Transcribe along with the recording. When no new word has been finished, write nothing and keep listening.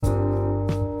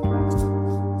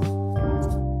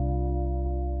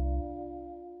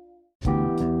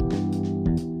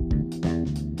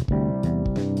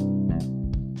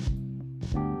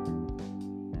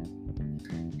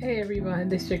everyone,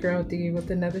 this your girl D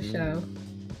with another show.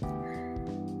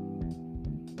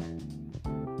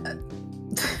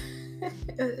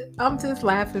 I'm just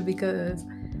laughing because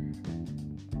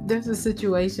there's a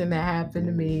situation that happened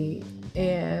to me,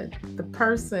 and the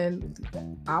person,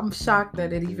 I'm shocked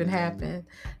that it even happened.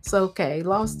 So, okay,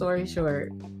 long story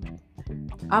short,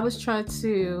 I was trying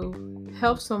to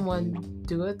help someone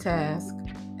do a task,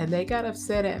 and they got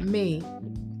upset at me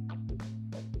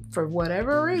for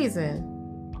whatever reason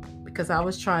because I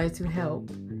was trying to help.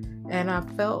 And I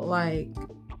felt like,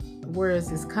 where is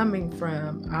this coming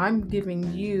from? I'm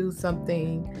giving you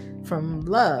something from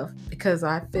love because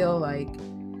I feel like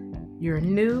you're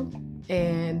new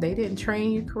and they didn't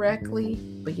train you correctly,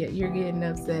 but yet you're getting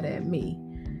upset at me.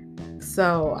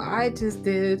 So I just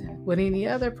did what any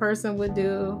other person would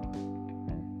do,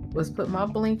 was put my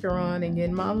blinker on and get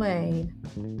in my lane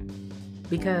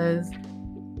because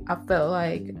I felt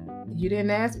like you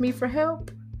didn't ask me for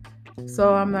help,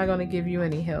 so I'm not going to give you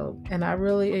any help. And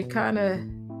it kind of,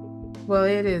 well,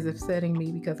 it is upsetting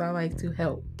me because I like to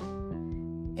help.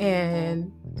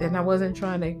 And I wasn't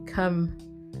trying to come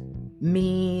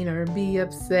mean or be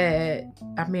upset.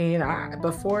 I mean,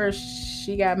 before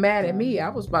she got mad at me, I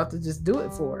was about to just do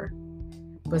it for her.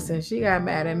 But since she got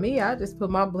mad at me, I just put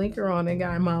my blinker on and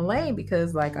got in my lane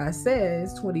because, like I said,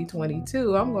 it's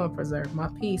 2022. I'm going to preserve my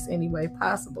peace any way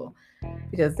possible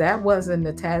because that wasn't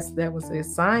the task that was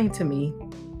assigned to me.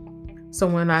 So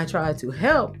when I tried to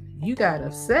help, you got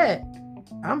upset.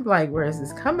 I'm like, where is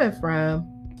this coming from?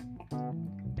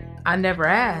 I never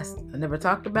asked. I never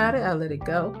talked about it. I let it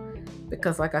go.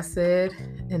 Because, like I said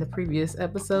in the previous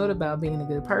episode about being a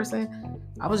good person,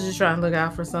 I was just trying to look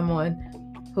out for someone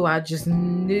who I just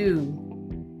knew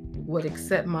would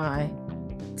accept my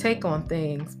take on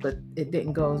things, but it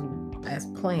didn't go as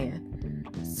planned.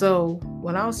 So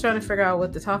when I was trying to figure out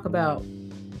what to talk about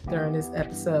during this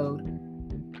episode,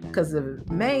 because the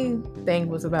main thing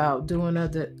was about doing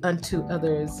unto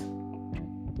others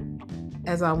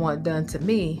as I want done to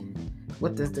me,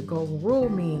 what does the golden rule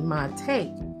mean? My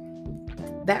take.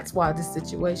 That's why this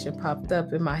situation popped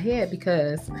up in my head,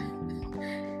 because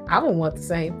I would want the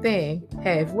same thing.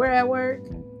 Hey, if we're at work,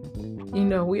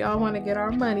 we all want to get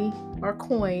our money, our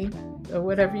coin, or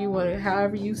whatever you want,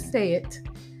 however you say it.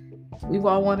 We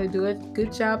all want to do a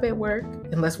good job at work,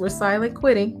 unless we're silent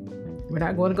quitting. We're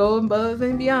not going to go above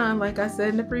and beyond, like I said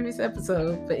in the previous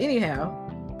episode. But anyhow,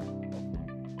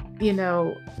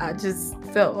 I just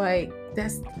felt like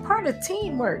that's part of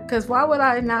teamwork. Because why would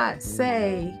I not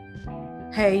say,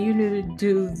 hey, you need to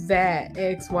do that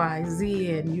X, Y,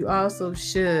 Z, and you also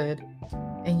should,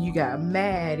 and you got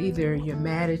mad. Either you're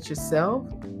mad at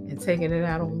yourself and taking it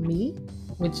out on me,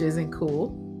 which isn't cool,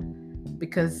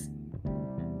 because,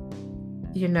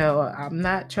 I'm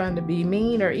not trying to be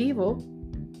mean or evil.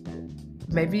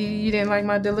 Maybe you didn't like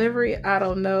my delivery. I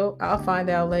don't know. I'll find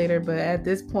out later. But at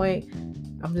this point,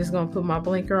 I'm just going to put my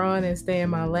blinker on and stay in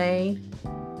my lane.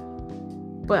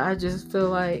 But I just feel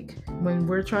like when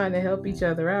we're trying to help each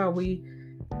other out, we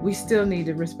still need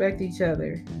to respect each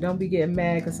other. Don't be getting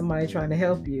mad because somebody's trying to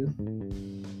help you.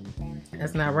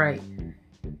 That's not right.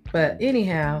 But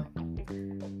anyhow,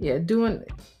 yeah,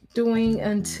 doing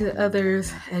unto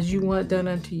others as you want done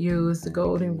unto you is the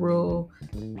golden rule.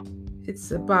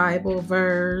 It's a Bible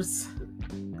verse.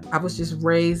 I was just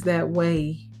raised that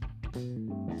way.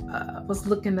 I was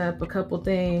looking up a couple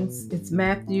things. It's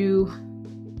Matthew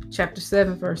chapter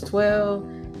 7, verse 12.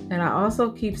 And I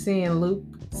also keep seeing Luke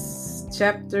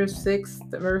chapter 6,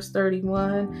 verse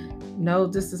 31. No,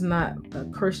 this is not a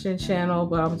Christian channel,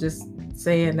 but I'm just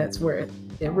saying that's where it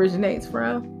originates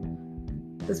from.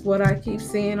 That's what I keep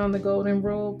seeing on the golden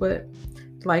rule. But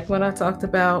like when I talked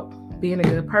about being a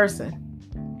good person,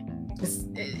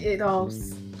 it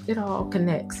all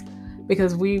connects,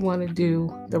 because we want to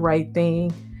do the right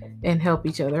thing and help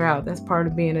each other out. That's part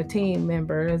of being a team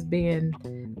member, as being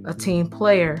a team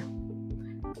player.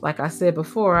 Like I said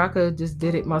before, I could have just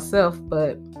did it myself,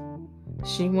 but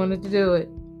she wanted to do it.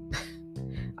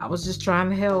 I was just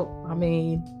trying to help. I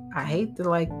mean, I hate to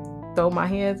throw my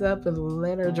hands up and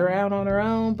let her drown on her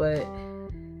own, but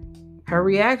her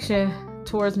reaction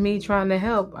towards me trying to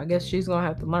help, I guess she's going to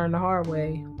have to learn the hard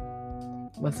way.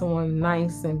 When someone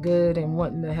nice and good and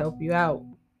wanting to help you out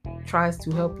tries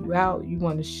to help you out, you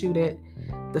want to shoot at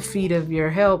the feet of your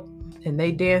help and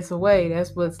they dance away.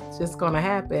 That's what's just going to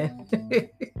happen.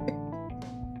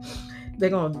 They're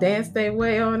going to dance their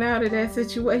way on out of that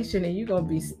situation, and you're going to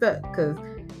be stuck, because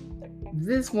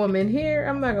this woman here,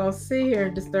 I'm not going to sit here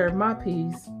and disturb my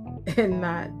peace and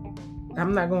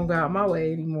I'm not going to go out my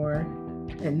way anymore.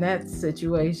 In that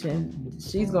situation,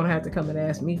 she's going to have to come and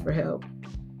ask me for help.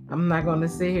 I'm not going to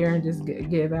sit here and just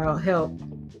give out help,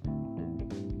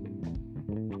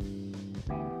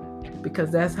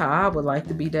 because that's how I would like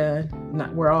to be done.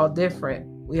 We're all different.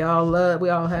 We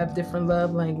all have different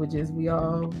love languages. We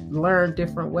all learn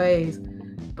different ways.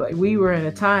 But we were in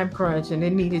a time crunch and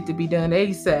it needed to be done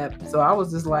ASAP. So I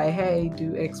was just like, hey,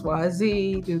 do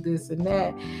XYZ, do this and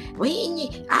that.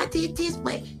 I did this,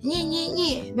 but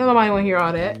nobody want to hear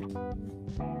all that.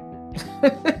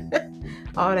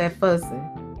 All that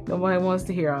fussing. Nobody wants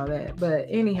to hear all that. But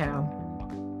anyhow,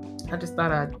 I just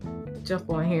thought I'd jump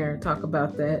on here and talk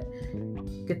about that.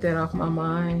 Get that off my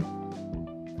mind.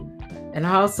 And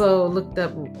I also looked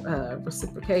up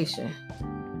reciprocation,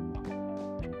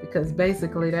 because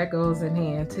basically that goes in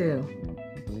hand too.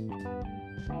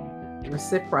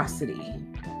 Reciprocity,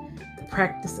 the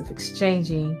practice of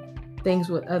exchanging things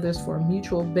with others for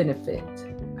mutual benefit.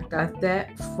 I got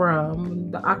that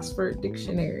from the Oxford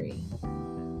Dictionary.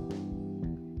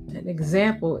 An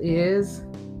example is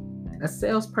a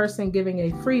salesperson giving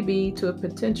a freebie to a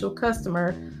potential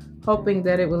customer, hoping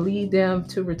that it will lead them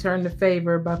to return the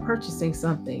favor by purchasing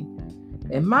something.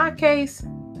 In my case,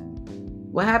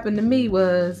 what happened to me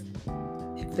was,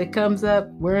 if it comes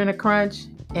up, we're in a crunch,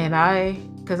 and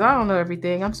because I don't know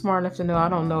everything, I'm smart enough to know I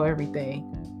don't know everything.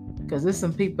 Because there's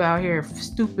some people out here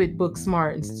stupid book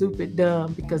smart and stupid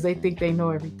dumb because they think they know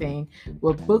everything.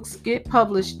 Well, books get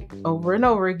published over and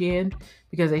over again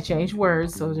because they change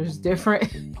words. So there's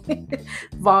different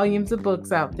volumes of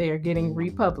books out there getting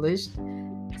republished.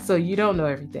 So you don't know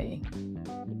everything.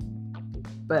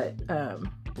 But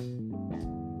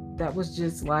that was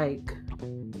just like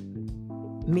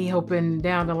me hoping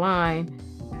down the line,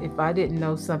 if I didn't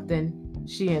know something,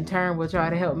 she in turn will try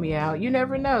to help me out. You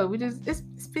never know. It's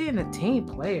being a team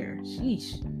player.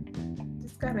 Sheesh.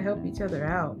 Just gotta help each other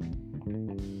out.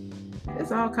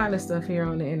 There's all kind of stuff here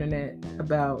on the internet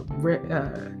about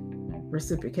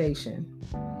reciprocation.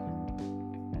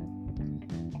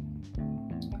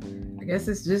 I guess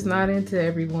it's just not into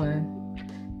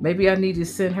everyone. Maybe I need to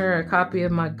send her a copy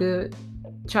of my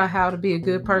Try How to Be a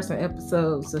Good Person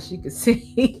episode so she could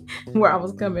see where I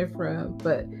was coming from.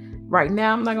 But right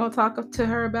now, I'm not going to talk to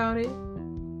her about it.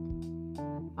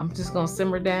 I'm just going to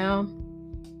simmer down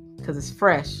because it's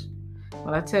fresh.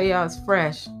 When I tell y'all it's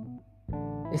fresh,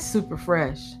 it's super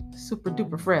fresh. Super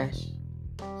duper fresh.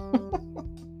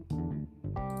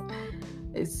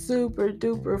 It's super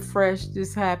duper fresh.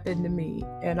 This happened to me.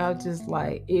 And I was just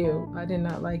like, ew, I did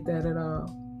not like that at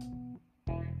all.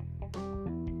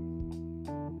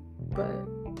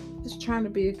 But just trying to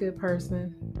be a good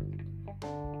person.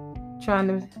 Trying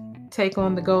to take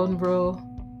on the golden rule.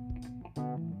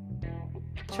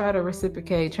 Try to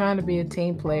reciprocate. Trying to be a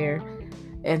team player.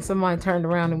 And somebody turned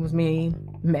around and was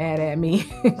mad at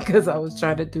me because I was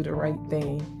trying to do the right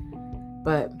thing.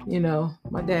 But,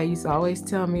 my dad used to always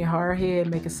tell me, hard head,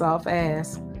 make a soft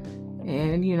ass.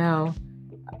 And,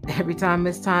 every time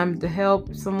it's time to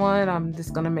help someone, I'm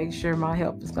just going to make sure my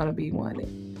help is going to be wanted.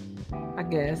 I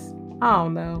guess. I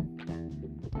don't know.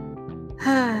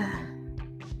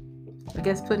 I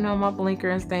guess putting on my blinker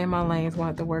and staying in my lane is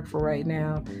what to work for right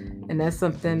now. And that's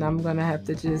something I'm going to have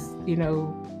to just,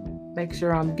 make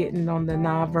sure I'm getting on the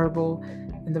nonverbal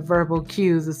and the verbal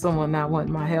cues of someone not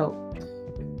wanting my help,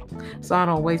 so I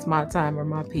don't waste my time or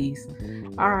my peace.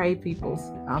 All right, peoples,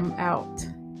 I'm out.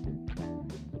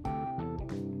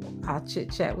 I'll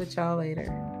chit chat with y'all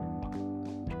later.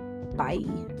 Bye.